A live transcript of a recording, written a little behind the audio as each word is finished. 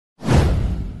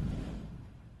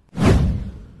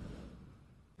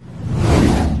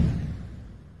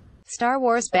Star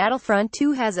Wars Battlefront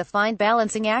II has a fine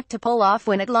balancing act to pull off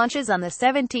when it launches on the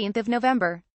 17th of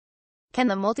November. Can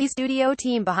the multi-studio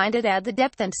team behind it add the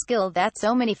depth and skill that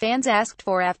so many fans asked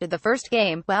for after the first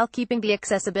game, while keeping the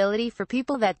accessibility for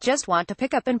people that just want to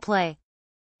pick up and play?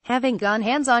 Having gone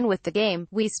hands-on with the game,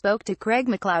 we spoke to Craig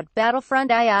McLeod, Battlefront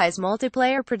II's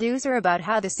multiplayer producer, about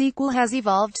how the sequel has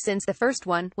evolved since the first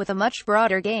one, with a much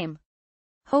broader game.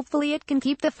 Hopefully it can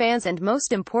keep the fans and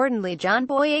most importantly John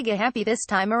Boyega happy this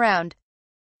time around.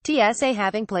 TSA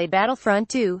Having played Battlefront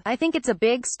 2, I think it's a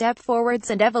big step forwards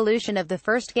and evolution of the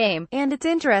first game, and it's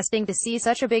interesting to see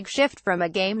such a big shift from a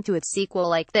game to its sequel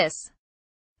like this.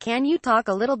 Can you talk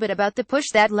a little bit about the push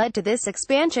that led to this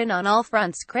expansion on all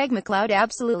fronts? Craig McLeod: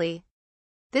 Absolutely.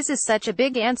 This is such a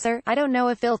big answer, I don't know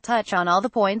if I'll touch on all the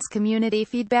points. Community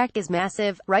feedback is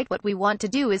massive, right? What we want to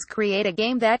do is create a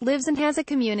game that lives and has a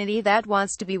community that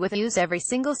wants to be with you every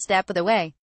single step of the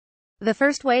way. The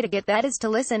first way to get that is to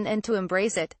listen and to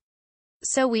embrace it.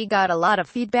 So we got a lot of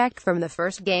feedback from the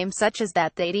first game, such as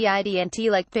that they didn't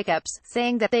like pickups,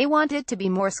 saying that they want it to be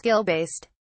more skill-based.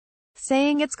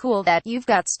 Saying it's cool that you've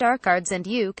got star cards and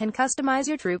you can customize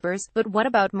your troopers, but what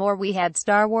about more? We had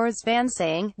Star Wars fans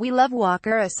saying, we love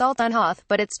Walker Assault on Hoth,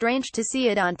 but it's strange to see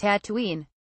it on Tatooine.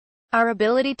 Our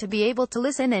ability to be able to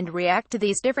listen and react to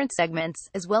these different segments,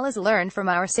 as well as learn from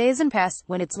our Season Pass,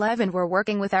 when it's live and we're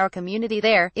working with our community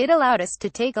there, it allowed us to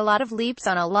take a lot of leaps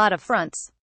on a lot of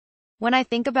fronts. When I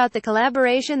think about the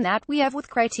collaboration that we have with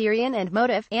Criterion and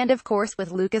Motive, and of course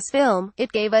with Lucasfilm,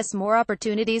 it gave us more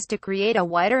opportunities to create a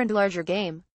wider and larger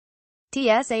game.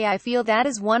 I feel that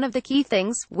is one of the key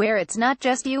things, where it's not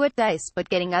just you at DICE, but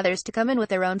getting others to come in with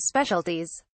their own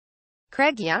specialties.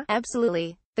 Craig: Yeah,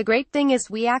 absolutely. The great thing is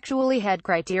we actually had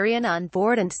Criterion on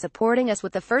board and supporting us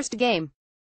with the first game.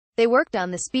 They worked on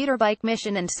the speeder bike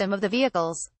mission and some of the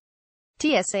vehicles.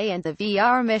 And the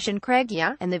VR mission. Craig: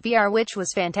 Yeah, and the VR, which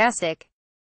was fantastic.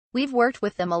 We've worked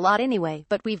with them a lot anyway,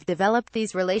 but we've developed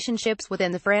these relationships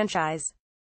within the franchise.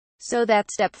 So that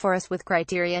step for us with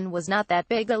Criterion was not that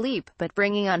big a leap, but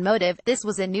bringing on Motive, this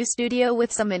was a new studio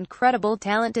with some incredible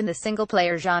talent in the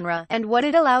single-player genre, and what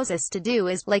it allows us to do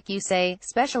is, like you say,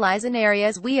 specialize in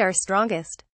areas we are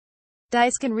strongest.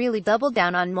 DICE can really double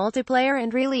down on multiplayer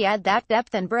and really add that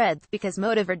depth and breadth, because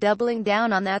Motive are doubling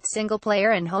down on that single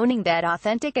player and honing that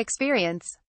authentic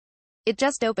experience. It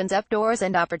just opens up doors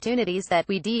and opportunities that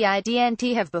we didn't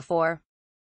have before.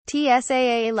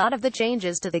 A lot of the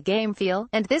changes to the game feel,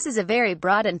 and this is a very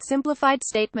broad and simplified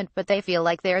statement, but they feel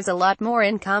like there's a lot more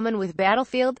in common with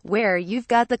Battlefield, where you've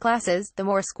got the classes, the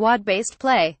more squad-based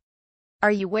play. Are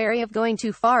you wary of going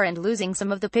too far and losing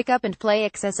some of the pick-up-and-play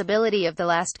accessibility of the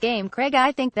last game? Craig: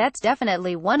 I think that's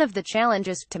definitely one of the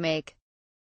challenges, to make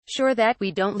sure that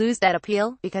we don't lose that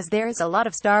appeal, because there's a lot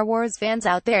of Star Wars fans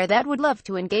out there that would love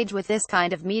to engage with this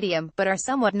kind of medium, but are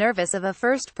somewhat nervous of a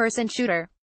first-person shooter.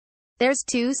 There's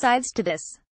two sides to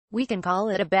this. We can call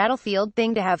it a Battlefield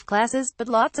thing to have classes, but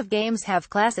lots of games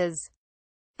have classes.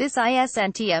 This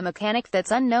isn't a mechanic that's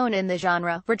unknown in the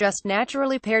genre, we're just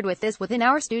naturally paired with this within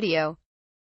our studio.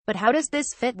 But how does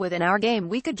this fit within our game?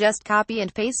 We could just copy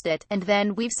and paste it, and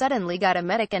then we've suddenly got a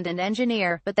medic and an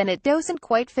engineer, but then it doesn't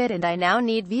quite fit and I now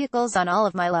need vehicles on all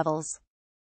of my levels.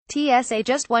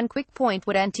 Just one quick point,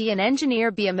 would an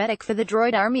engineer be a medic for the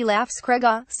droid army? Laughs Craig: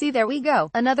 See, there we go.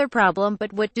 Another problem,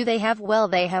 but what do they have? Well,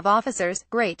 they have officers.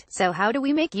 Great. So how do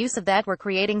we make use of that? We're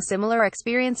creating similar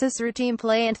experiences through team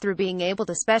play and through being able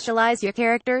to specialize your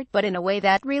character, but in a way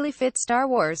that really fits Star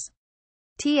Wars.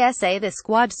 The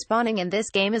squad spawning in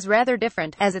this game is rather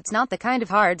different, as it's not the kind of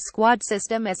hard squad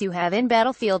system as you have in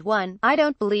Battlefield 1, I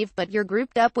don't believe, but you're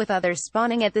grouped up with others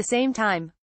spawning at the same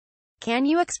time. Can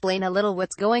you explain a little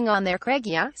what's going on there? Craig: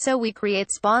 Yeah, so we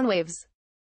create spawn waves.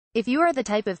 If you are the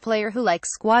type of player who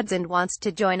likes squads and wants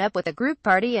to join up with a group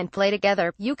party and play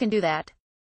together, you can do that.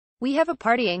 We have a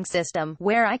partying system,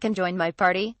 where I can join my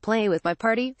party, play with my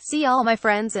party, see all my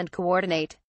friends and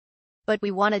coordinate. But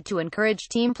we wanted to encourage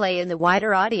team play in the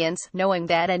wider audience, knowing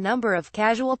that a number of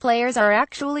casual players are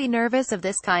actually nervous of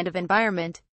this kind of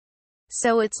environment.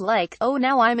 So it's like, oh,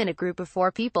 now I'm in a group of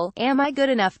 4 people, am I good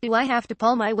enough? Do I have to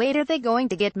pull my weight? Are they going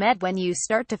to get mad? When you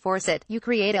start to force it, you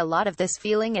create a lot of this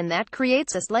feeling, and that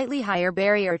creates a slightly higher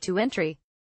barrier to entry.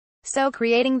 So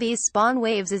creating these spawn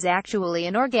waves is actually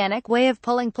an organic way of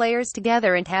pulling players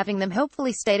together and having them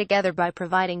hopefully stay together by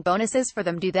providing bonuses for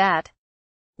them do that.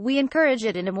 We encourage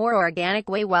it in a more organic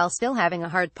way while still having a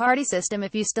hard party system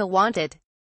if you still want it.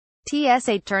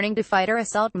 Turning to fighter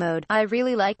assault mode, I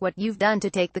really like what you've done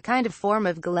to take the kind of form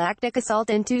of galactic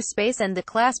assault into space and the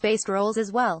class-based roles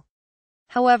as well.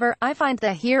 However, I find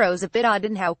the heroes a bit odd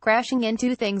in how crashing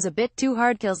into things a bit too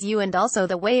hard kills you, and also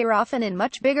the way you're often in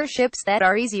much bigger ships that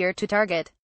are easier to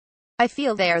target. I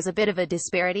feel there's a bit of a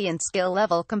disparity in skill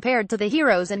level compared to the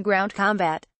heroes in ground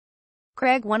combat.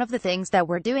 Craig, one of the things that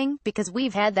we're doing, because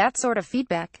we've had that sort of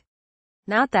feedback.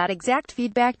 Not that exact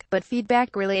feedback, but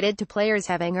feedback related to players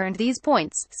having earned these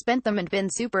points, spent them and been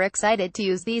super excited to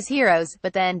use these heroes,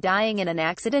 but then dying in an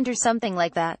accident or something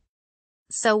like that.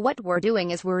 So what we're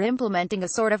doing is we're implementing a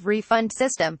sort of refund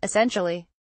system, essentially.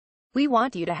 We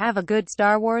want you to have a good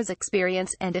Star Wars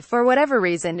experience, and if for whatever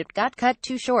reason it got cut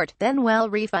too short, then we'll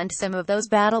refund some of those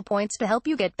battle points to help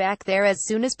you get back there as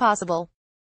soon as possible.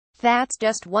 That's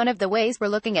just one of the ways we're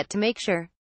looking at to make sure.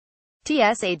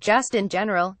 TSA just in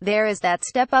general, there is that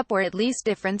step up or at least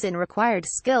difference in required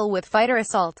skill with fighter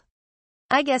assault.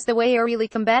 I guess the way you're really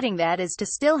combating that is to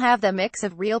still have the mix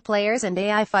of real players and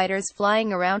AI fighters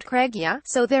flying around, Craig, yeah?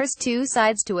 So there's two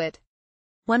sides to it.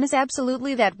 One is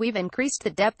absolutely that we've increased the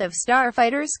depth of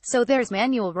starfighters, so there's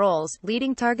manual roles,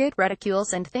 leading target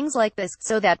reticules and things like this,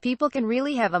 so that people can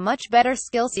really have a much better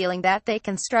skill ceiling that they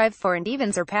can strive for and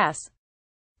even surpass.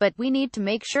 But we need to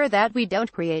make sure that we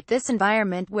don't create this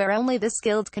environment where only the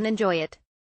skilled can enjoy it.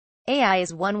 AI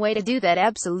is one way to do that,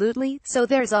 absolutely, so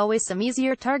there's always some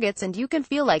easier targets and you can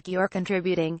feel like you're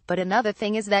contributing, but another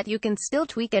thing is that you can still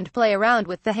tweak and play around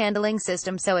with the handling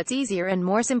system so it's easier and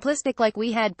more simplistic like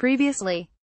we had previously.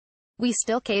 We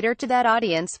still cater to that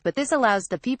audience, but this allows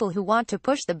the people who want to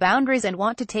push the boundaries and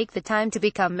want to take the time to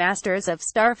become masters of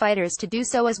starfighters to do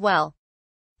so as well.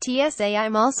 TSA,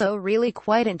 I'm also really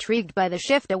quite intrigued by the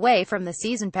shift away from the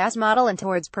season pass model and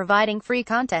towards providing free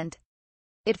content.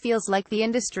 It feels like the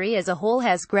industry as a whole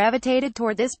has gravitated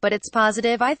toward this, but it's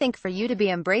positive, I think, for you to be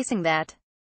embracing that.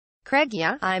 Craig,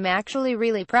 yeah, I'm actually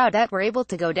really proud that we're able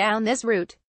to go down this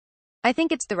route. I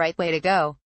think it's the right way to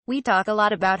go. We talk a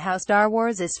lot about how Star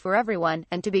Wars is for everyone,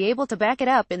 and to be able to back it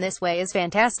up in this way is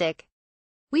fantastic.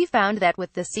 We found that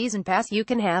with the season pass you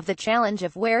can have the challenge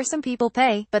of where some people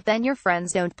pay, but then your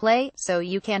friends don't play, so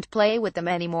you can't play with them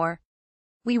anymore.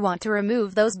 We want to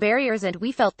remove those barriers, and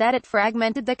we felt that it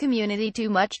fragmented the community too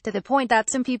much, to the point that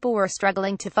some people were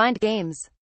struggling to find games.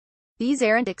 These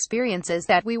aren't experiences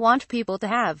that we want people to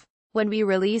have. When we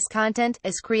release content,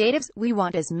 as creatives, we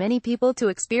want as many people to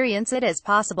experience it as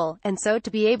possible, and so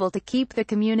to be able to keep the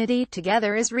community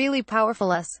together is really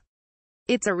powerful.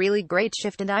 It's a really great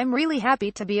shift and I'm really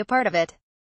happy to be a part of it.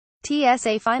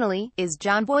 TSA, finally, is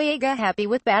John Boyega happy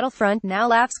with Battlefront now?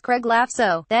 Laughs. Craig laughs.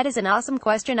 So, that is an awesome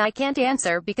question I can't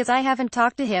answer because I haven't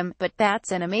talked to him, but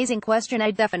that's an amazing question.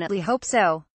 I definitely hope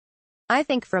so. I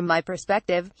think from my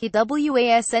perspective, he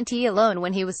wasn't alone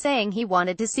when he was saying he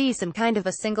wanted to see some kind of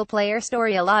a single-player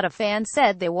story. A lot of fans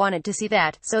said they wanted to see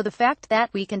that, so the fact that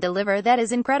we can deliver that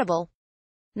is incredible.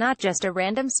 Not just a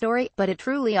random story, but a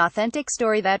truly authentic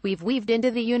story that we've weaved into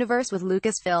the universe with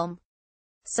Lucasfilm.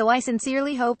 So I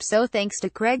sincerely hope so. Thanks to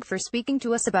Craig for speaking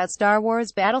to us about Star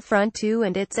Wars Battlefront 2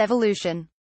 and its evolution.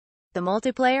 The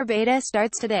multiplayer beta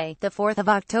starts today, the 4th of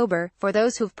October, for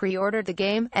those who've pre-ordered the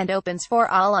game, and opens for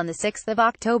all on the 6th of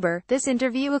October. This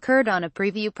interview occurred on a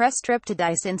preview press trip to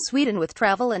DICE in Sweden with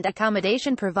travel and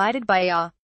accommodation provided by